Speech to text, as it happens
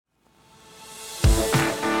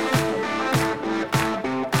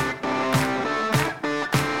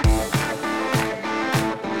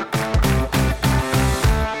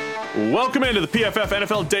Welcome into the PFF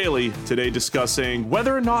NFL Daily. Today discussing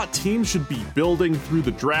whether or not teams should be building through the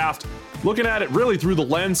draft. Looking at it really through the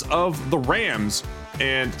lens of the Rams.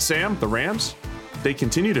 And Sam, the Rams, they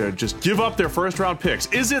continue to just give up their first round picks.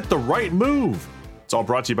 Is it the right move? It's all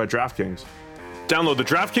brought to you by DraftKings. Download the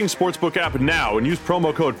DraftKings Sportsbook app now and use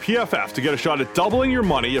promo code PFF to get a shot at doubling your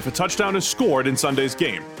money if a touchdown is scored in Sunday's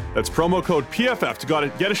game. That's promo code PFF to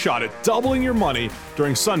get a shot at doubling your money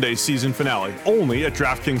during Sunday's season finale, only at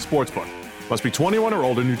DraftKings Sportsbook. Must be 21 or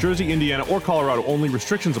older, New Jersey, Indiana, or Colorado only.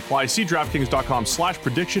 Restrictions apply. See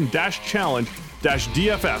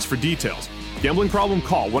DraftKings.com/prediction-challenge-DFS for details. Gambling problem?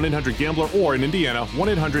 Call 1-800-GAMBLER or in Indiana,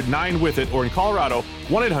 1-800-9-WITH-IT or in Colorado,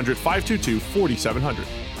 1-800-522-4700.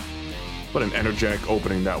 What an energetic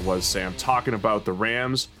opening that was, Sam. Talking about the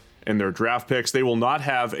Rams and their draft picks. They will not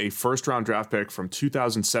have a first-round draft pick from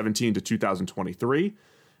 2017 to 2023.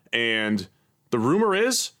 And the rumor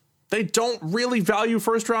is they don't really value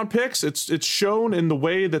first-round picks. It's shown in the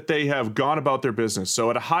way that they have gone about their business. So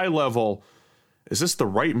at a high level, is this the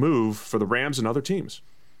right move for the Rams and other teams?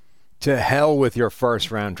 To hell with your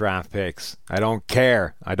first-round draft picks. I don't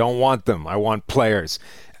care. I don't want them. I want players.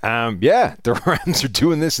 The Rams are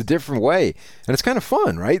doing this a different way, and it's kind of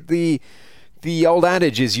fun, right? The old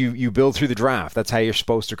adage is you build through the draft. That's how you're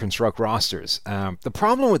supposed to construct rosters. The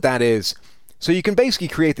problem with that is, so you can basically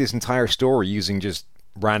create this entire story using just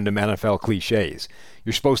random NFL cliches.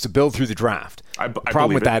 You're supposed to build through the draft. The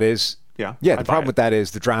problem with that is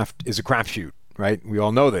the draft is a crapshoot, right? We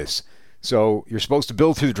all know this. So you're supposed to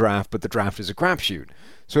build through the draft, but the draft is a crapshoot.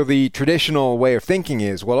 So the traditional way of thinking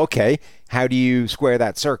is, well, okay, how do you square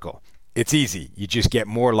that circle? It's easy. You just get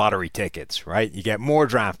more lottery tickets, right? You get more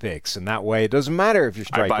draft picks, and that way it doesn't matter if your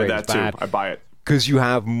strike rate is bad. I buy it. Because you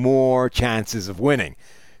have more chances of winning.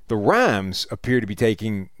 The Rams appear to be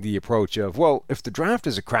taking the approach of, well, if the draft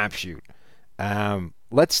is a crapshoot,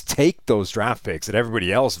 let's take those draft picks that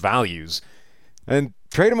everybody else values and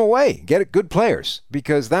trade them away. Get good players,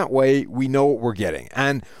 because that way we know what we're getting.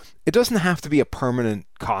 And it doesn't have to be a permanent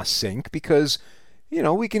cost sink, because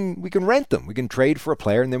we can rent them. We can trade for a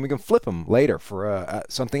player and then we can flip them later for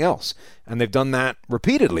something else. And they've done that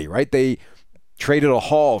repeatedly, right? They traded a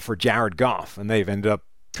haul for Jared Goff, and they've ended up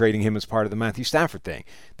trading him as part of the Matthew Stafford thing.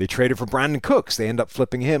 They traded for Brandon Cooks. They end up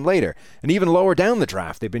flipping him later. And even lower down the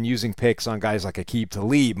draft, they've been using picks on guys like Aqib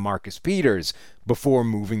Talib, Marcus Peters, before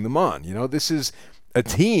moving them on. This is a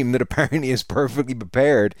team that apparently is perfectly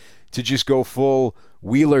prepared to just go full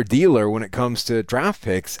wheeler dealer when it comes to draft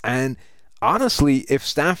picks. And honestly, if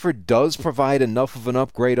Stafford does provide enough of an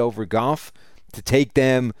upgrade over Goff to take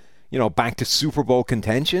them, back to Super Bowl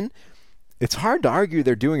contention, it's hard to argue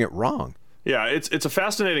they're doing it wrong. Yeah, it's a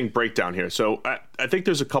fascinating breakdown here. So I think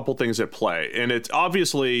there's a couple things at play, and it's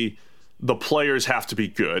obviously the players have to be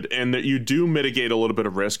good, and that you do mitigate a little bit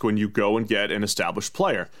of risk when you go and get an established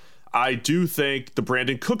player. I do think the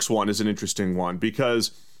Brandon Cooks one is an interesting one, because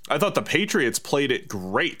I thought the Patriots played it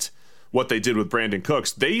great, what they did with Brandon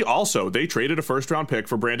Cooks. They traded a first-round pick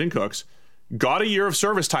for Brandon Cooks, got a year of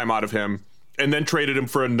service time out of him, and then traded him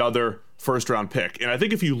for another first-round pick. And I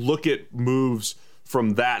think if you look at moves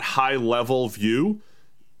from that high-level view,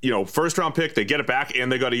 first-round pick, they get it back, and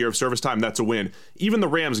they got a year of service time, that's a win. Even the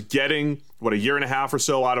Rams getting, a year and a half or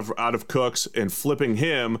so out of Cooks and flipping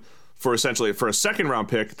him for a second-round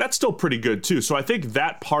pick, that's still pretty good too. So I think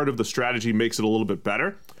that part of the strategy makes it a little bit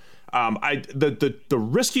better. The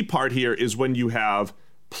risky part here is when you have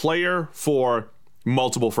player for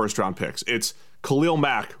multiple first-round picks. It's Khalil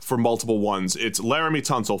Mack for multiple ones. It's Laramie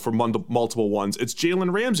Tunsil for multiple ones. It's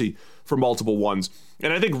Jalen Ramsey for multiple ones.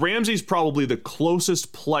 And I think Ramsey's probably the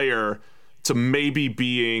closest player to maybe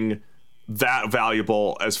being that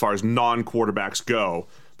valuable as far as non-quarterbacks go.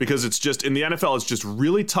 Because it's just, in the NFL, it's just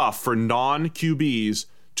really tough for non-QBs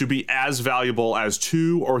to be as valuable as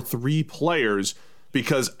 2 or 3 players,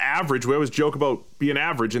 because we always joke about being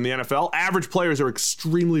average in the NFL. Average players are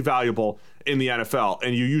extremely valuable in the NFL,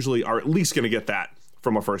 and you usually are at least going to get that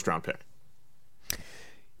from a first-round pick.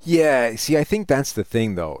 Yeah, see, I think that's the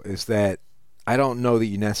thing, though, is that I don't know that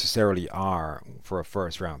you necessarily are for a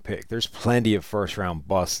first-round pick. There's plenty of first-round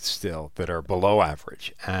busts still that are below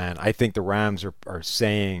average. And I think the Rams are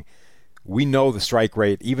saying, we know the strike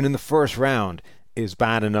rate, even in the first round, is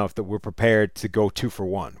bad enough that we're prepared to go 2 for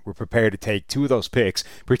 1. We're prepared to take 2 of those picks,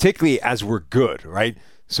 particularly as we're good, right?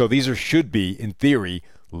 So these should be, in theory,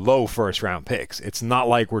 low first-round picks. It's not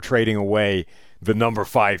like we're trading away the number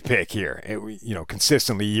 5 pick here,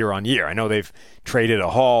 consistently year on year. I know they've traded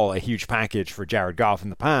a huge package for Jared Goff in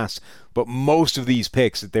the past, but most of these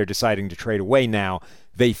picks that they're deciding to trade away now,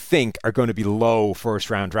 they think are going to be low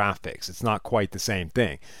first-round draft picks. It's not quite the same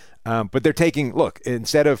thing. But they're taking, look,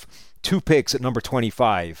 instead of 2 picks at number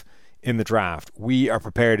 25 in the draft, we are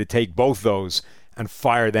prepared to take both those and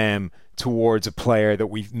fire them towards a player that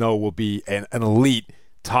we know will be an elite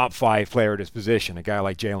top 5 player at his position, a guy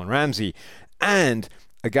like Jalen Ramsey. And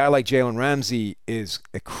a guy like Jalen Ramsey is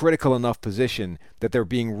a critical enough position that they're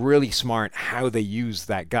being really smart how they use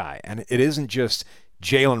that guy. And it isn't just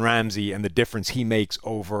Jalen Ramsey and the difference he makes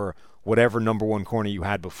over whatever number 1 corner you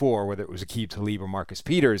had before, whether it was Aqib Talib or Marcus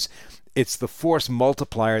Peters. It's the force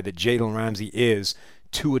multiplier that Jalen Ramsey is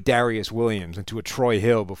to a Darius Williams and to a Troy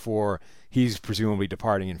Hill before he's presumably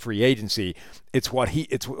departing in free agency. It's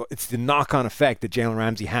the knock-on effect that Jalen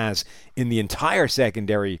Ramsey has in the entire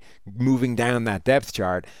secondary moving down that depth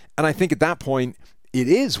chart. And I think at that point, it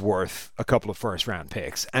is worth a couple of first-round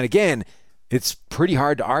picks. And again, it's pretty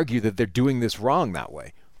hard to argue that they're doing this wrong that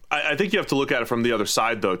way. I think you have to look at it from the other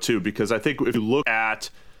side, though, too, because I think if you look at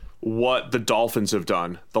what the Dolphins have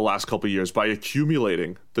done the last couple of years by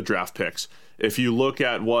accumulating the draft picks, if you look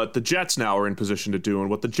at what the Jets now are in position to do and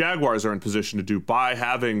what the Jaguars are in position to do by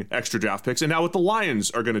having extra draft picks, and now what the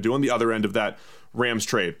Lions are going to do on the other end of that Rams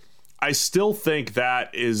trade, I still think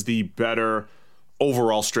that is the better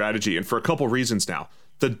overall strategy. And for a couple reasons now.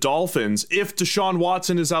 The Dolphins, if Deshaun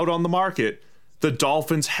Watson is out on the market, the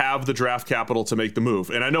Dolphins have the draft capital to make the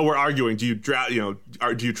move. And I know we're arguing, do you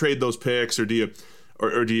trade those picks or do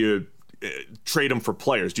you trade them for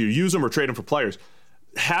players? Do you use them or trade them for players?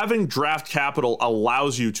 Having draft capital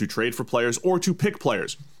allows you to trade for players or to pick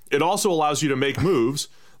players. It also allows you to make moves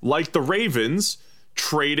like the Ravens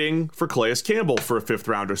trading for Calais Campbell for a 5th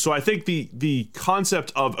rounder. So I think the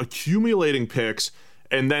concept of accumulating picks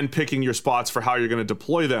and then picking your spots for how you're going to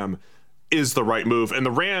deploy them is the right move. And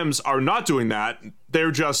the Rams are not doing that.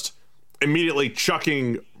 They're just immediately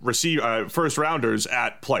chucking first rounders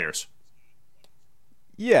at players.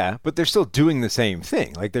 Yeah, but they're still doing the same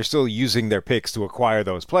thing. Like, they're still using their picks to acquire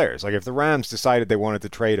those players. Like, if the Rams decided they wanted to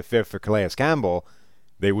trade a 5th for Calais Campbell,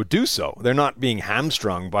 they would do so. They're not being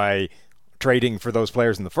hamstrung by trading for those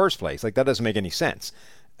players in the first place. Like, that doesn't make any sense.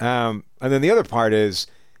 And then the other part is,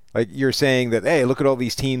 like, you're saying that, hey, look at all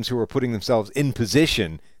these teams who are putting themselves in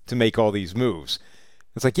position to make all these moves.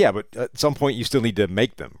 It's like, yeah, but at some point you still need to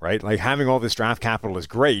make them, right? Like, having all this draft capital is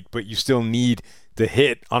great, but you still need to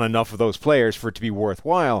hit on enough of those players for it to be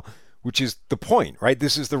worthwhile, which is the point, right?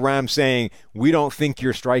 This is the Rams saying, we don't think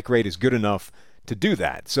your strike rate is good enough to do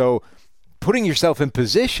that. So putting yourself in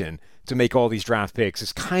position to make all these draft picks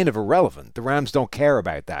is kind of irrelevant. The Rams don't care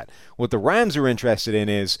about that. What the Rams are interested in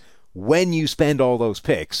is, when you spend all those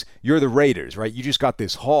picks, you're the Raiders, right? You just got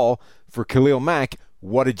this haul for Khalil Mack.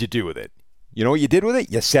 What did you do with it? You know what you did with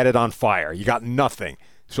it? You set it on fire. You got nothing.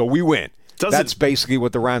 So we win. That's basically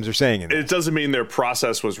what the Rams are saying. It doesn't mean their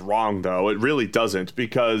process was wrong, though. It really doesn't,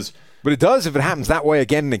 because... But it does if it happens that way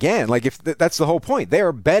again and again. Like, if that's the whole point. They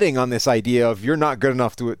are betting on this idea of you're not good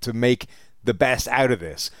enough to make the best out of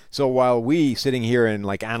this. So while we, sitting here in,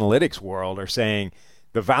 like, analytics world, are saying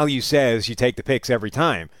the value says you take the picks every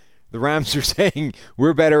time, the Rams are saying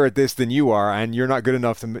we're better at this than you are, and you're not good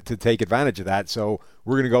enough to take advantage of that, so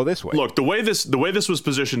we're going to go this way. Look, the way this was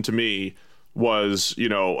positioned to me was,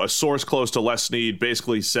 a source close to Les Snead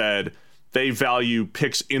basically said they value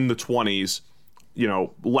picks in the 20s,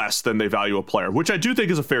 less than they value a player, which I do think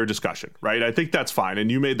is a fair discussion, right? I think that's fine, and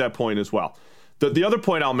you made that point as well. The other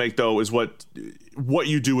point I'll make, though, is what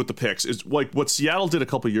you do with the picks is like what Seattle did a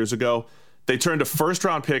couple years ago. They turned a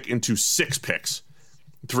first-round pick into 6 picks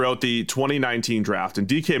throughout the 2019 draft, and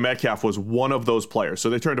DK Metcalf was one of those players. So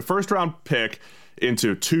they turned a first-round pick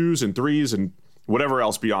into 2s and 3s and whatever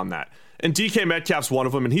else beyond that. And DK Metcalf's one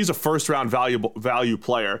of them, and he's a first-round value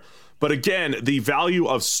player. But again, the value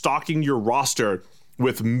of stocking your roster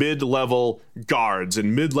with mid-level guards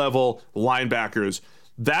and mid-level linebackers,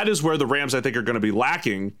 that is where the Rams, I think, are going to be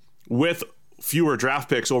lacking with fewer draft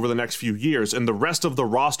picks over the next few years, and the rest of the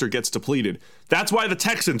roster gets depleted. That's why the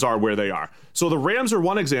Texans are where they are. So the Rams are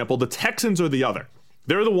one example, the Texans are the other.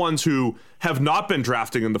 They're the ones who have not been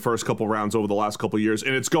drafting in the first couple rounds over the last couple years,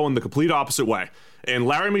 and it's going the complete opposite way. And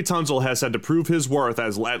Laramie Tunsil has had to prove his worth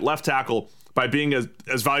as left tackle by being as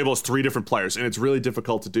valuable as 3 different players, and it's really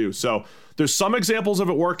difficult to do. So there's some examples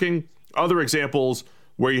of it working, other examples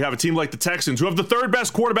where you have a team like the Texans, who have the 3rd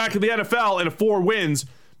best quarterback in the NFL and 4 wins,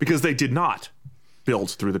 because they did not build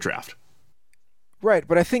through the draft. Right,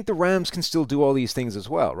 but I think the Rams can still do all these things as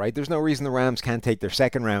well, right? There's no reason the Rams can't take their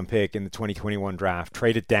 2nd-round pick in the 2021 draft,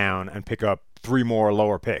 trade it down, and pick up 3 more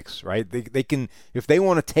lower picks, right? They can, if they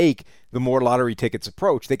want to take the more lottery tickets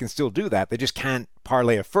approach, they can still do that. They just can't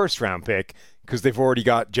parlay a first-round pick because they've already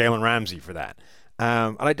got Jalen Ramsey for that.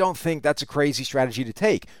 And I don't think that's a crazy strategy to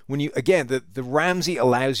take. When you, again, the Ramsey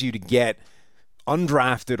allows you to get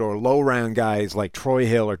undrafted or low-round guys like Troy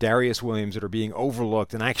Hill or Darius Williams that are being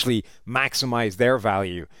overlooked and actually maximize their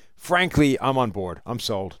value. Frankly, I'm on board. I'm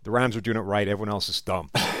sold. The Rams are doing it right. Everyone else is dumb.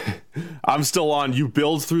 I'm still on. You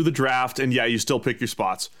build through the draft, and yeah, you still pick your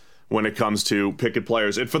spots when it comes to picking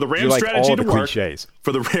players. And for the Rams strategy to work,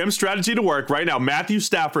 for the Rams strategy to work right now, Matthew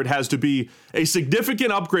Stafford has to be a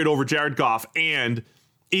significant upgrade over Jared Goff and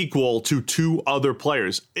equal to 2 other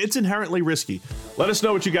players. It's inherently risky. Let us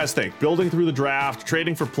know what you guys think. Building through the draft,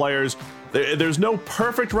 trading for players. There's no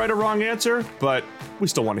perfect right or wrong answer, but we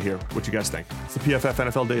still want to hear what you guys think. It's the PFF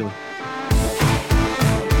NFL Daily.